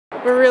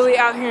We're really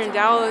out here in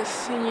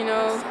Dallas, and you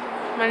know,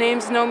 my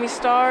name's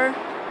KnowMeStar.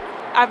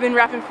 I've been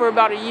rapping for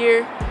about a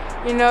year,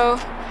 you know,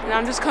 and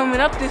I'm just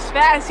coming up this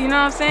fast, you know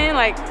what I'm saying?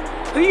 Like,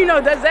 who you know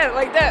does that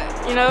like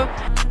that, you know?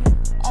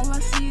 All I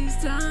see is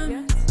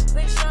time.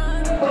 They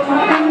shine.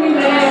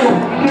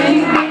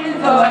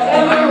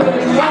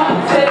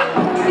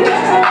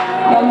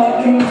 All my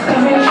dreams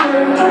coming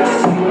true.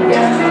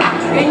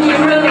 Yeah. And you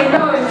really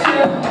know it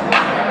too.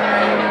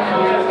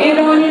 You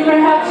don't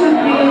even have to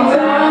be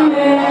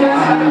diamond.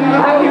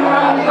 I can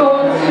run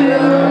gold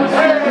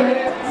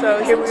too. So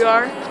here we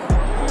are,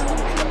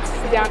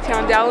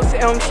 downtown Dallas,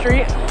 Elm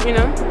Street. You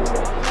know,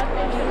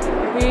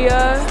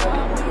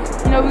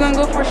 we're gonna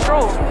go for a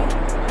stroll.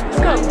 Let's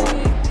go.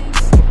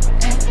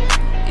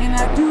 And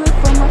I do it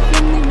for my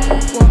family,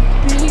 man.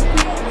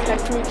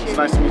 Nice to meet you. It's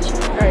nice to meet you.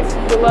 All right.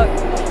 Good luck.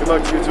 Good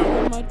luck to you too.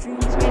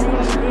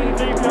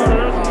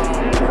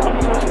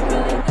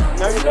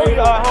 Now you know you're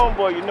our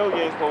homeboy, you know you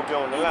ain't supposed to be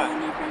on the line.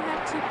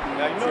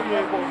 Now you know you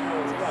ain't supposed to be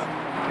on the line.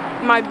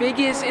 My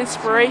biggest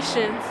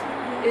inspiration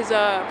is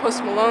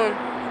Post Malone.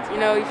 You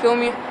know, you feel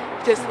me?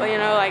 Just, you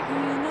know, like,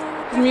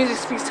 his music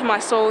speaks to my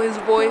soul, his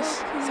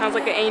voice sounds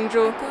like an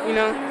angel, you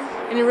know?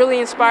 And it really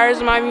inspires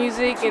my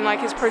music and like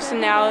his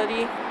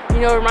personality.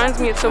 You know, it reminds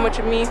me of so much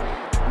of me.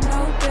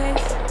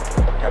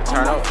 Gotta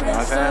turn up, you know what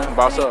I'm saying?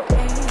 Boss up.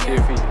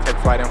 KFE, take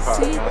flight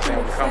empire, you know what I'm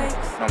saying? We coming.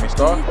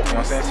 KnowMeStar, you know what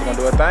I'm saying? She gonna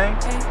do her thing. You know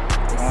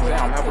what I'm saying? I'm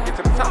gonna help her get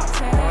to the top. You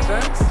know what I'm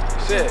saying?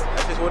 Shit,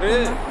 that's just what it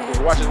is.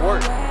 Just watch his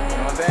work. You know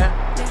what I'm saying?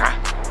 Ah.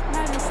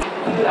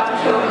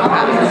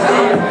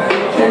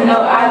 To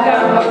know I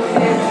got no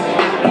sense,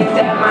 is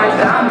that my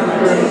diamond?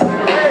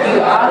 You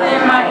all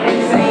in my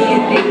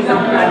insane things,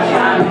 I'm not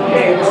trying to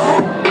care.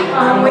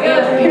 I'm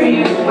will hear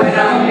you when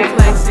I'm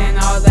flexing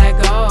all that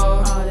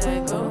gold.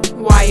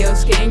 Why your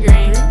skin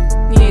green?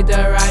 Need to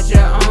ride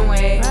your own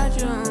way.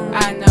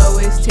 I know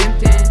it's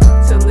tempting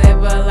to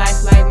live a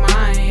life like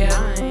mine, yeah.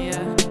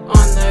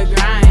 On the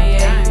grind,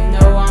 yeah. You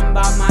know I'm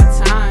about my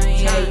time,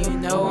 yeah. You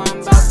know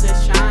I'm about to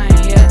shine,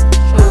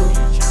 yeah. Ooh.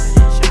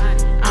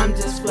 I'm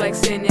just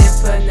flexing and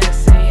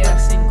finessing, yeah.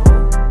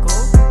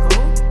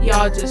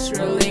 Y'all just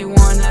really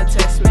wanna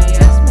test me,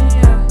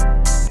 yeah.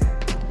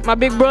 My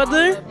big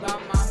brother,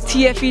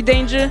 TFE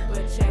Danger,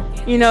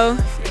 you know,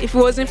 if it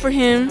wasn't for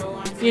him,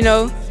 you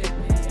know,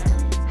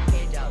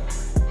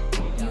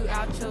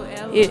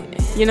 it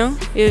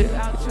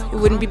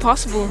wouldn't be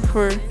possible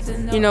for,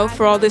 you know,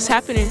 for all this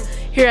happening.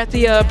 Here at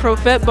the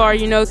Prophet Bar,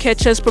 you know,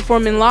 catch us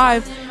performing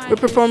live. We're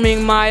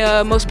performing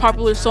my most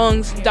popular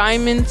songs,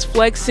 Diamonds,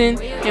 Flexin',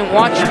 and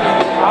Watch Me.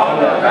 All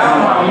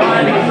about my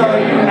money, so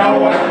you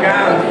know I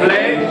gotta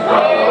flex.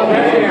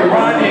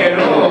 Run it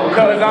up,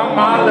 cause I'm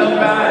all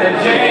about a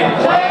check.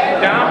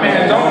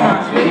 Diamonds on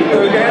my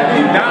sneakers, got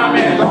these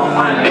diamonds on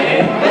my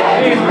neck.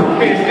 These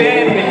goofies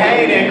steady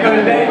hating,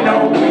 cause they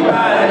know we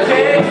got a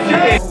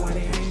check.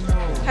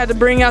 Had to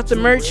bring out the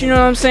merch, you know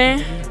what I'm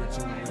saying?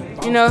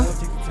 You know,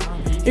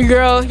 your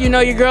girl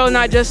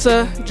not just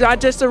a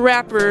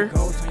rapper.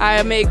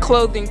 I make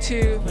clothing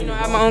too. You know, I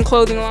have my own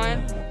clothing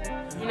line.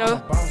 You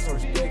know,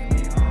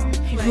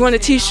 if you want a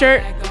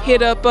t-shirt,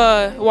 hit up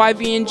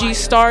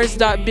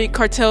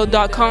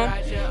ybngstars.bigcartel.com.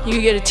 You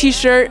can get a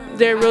t-shirt.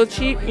 They're real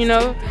cheap, you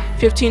know,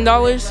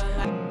 $15.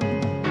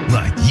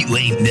 Like you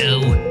ain't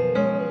know.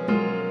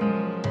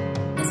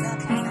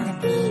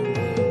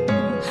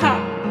 Ha!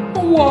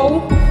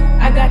 Whoa!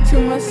 I got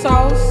too much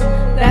sauce.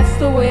 That's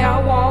the way I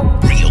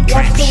walk.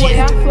 Watch the way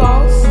I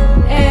floss.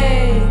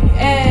 Hey,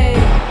 hey.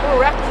 Oh,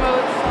 rap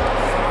mode.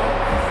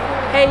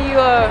 Hey, you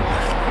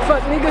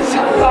fuck niggas.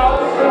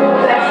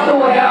 That's the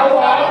way I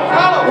walk.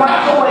 Watch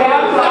the way I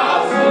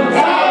floss.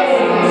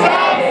 Hey,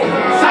 hey.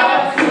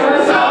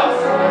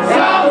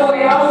 That's the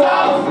way I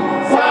walk.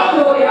 Watch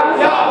the way I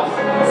floss.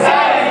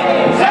 Hey,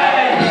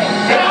 hey.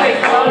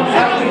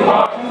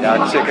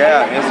 Y'all check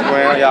out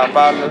Instagram, y'all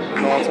follow, you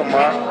know what I'm talking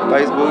about?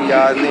 Facebook,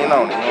 y'all lean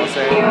on it, you know what I'm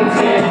saying?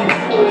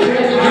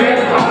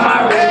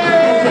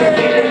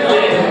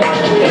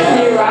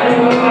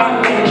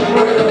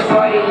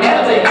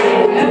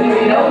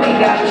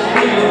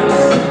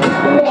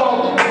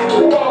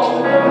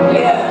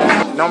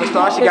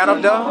 KnowMeStar, she got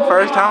up there,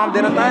 first time,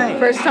 did a thing.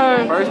 First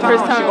time. First time.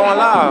 She going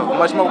live.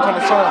 Much more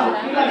coming soon.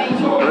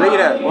 Believe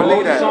that.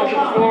 Believe that.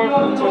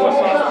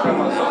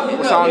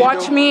 What song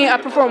Watch Me. I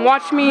perform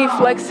Watch Me,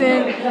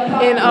 Flexin',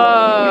 and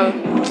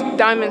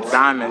Diamonds.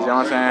 Diamonds, you know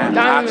what I'm saying?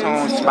 Diamonds.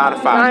 iTunes,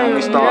 Spotify,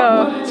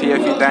 KnowMeStar,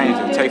 TFE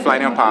Danger, Take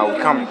Flight Empire, we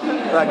coming.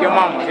 Like, your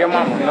mama, you know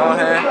what I'm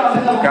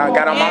saying?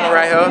 Got our mama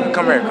right here.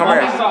 Come here.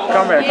 Yes.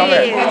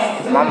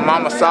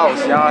 Mama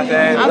sauce, you know what I'm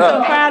saying? I'm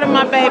so proud of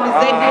my babies.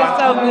 They did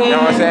so good. You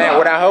know what I'm saying?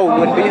 Without her, we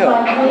wouldn't be here. You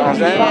know what I'm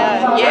saying?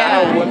 Yeah. Without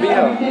her, we wouldn't be here.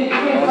 You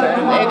know what I'm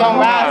saying? They're gonna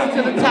rise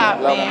to the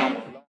top,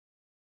 man.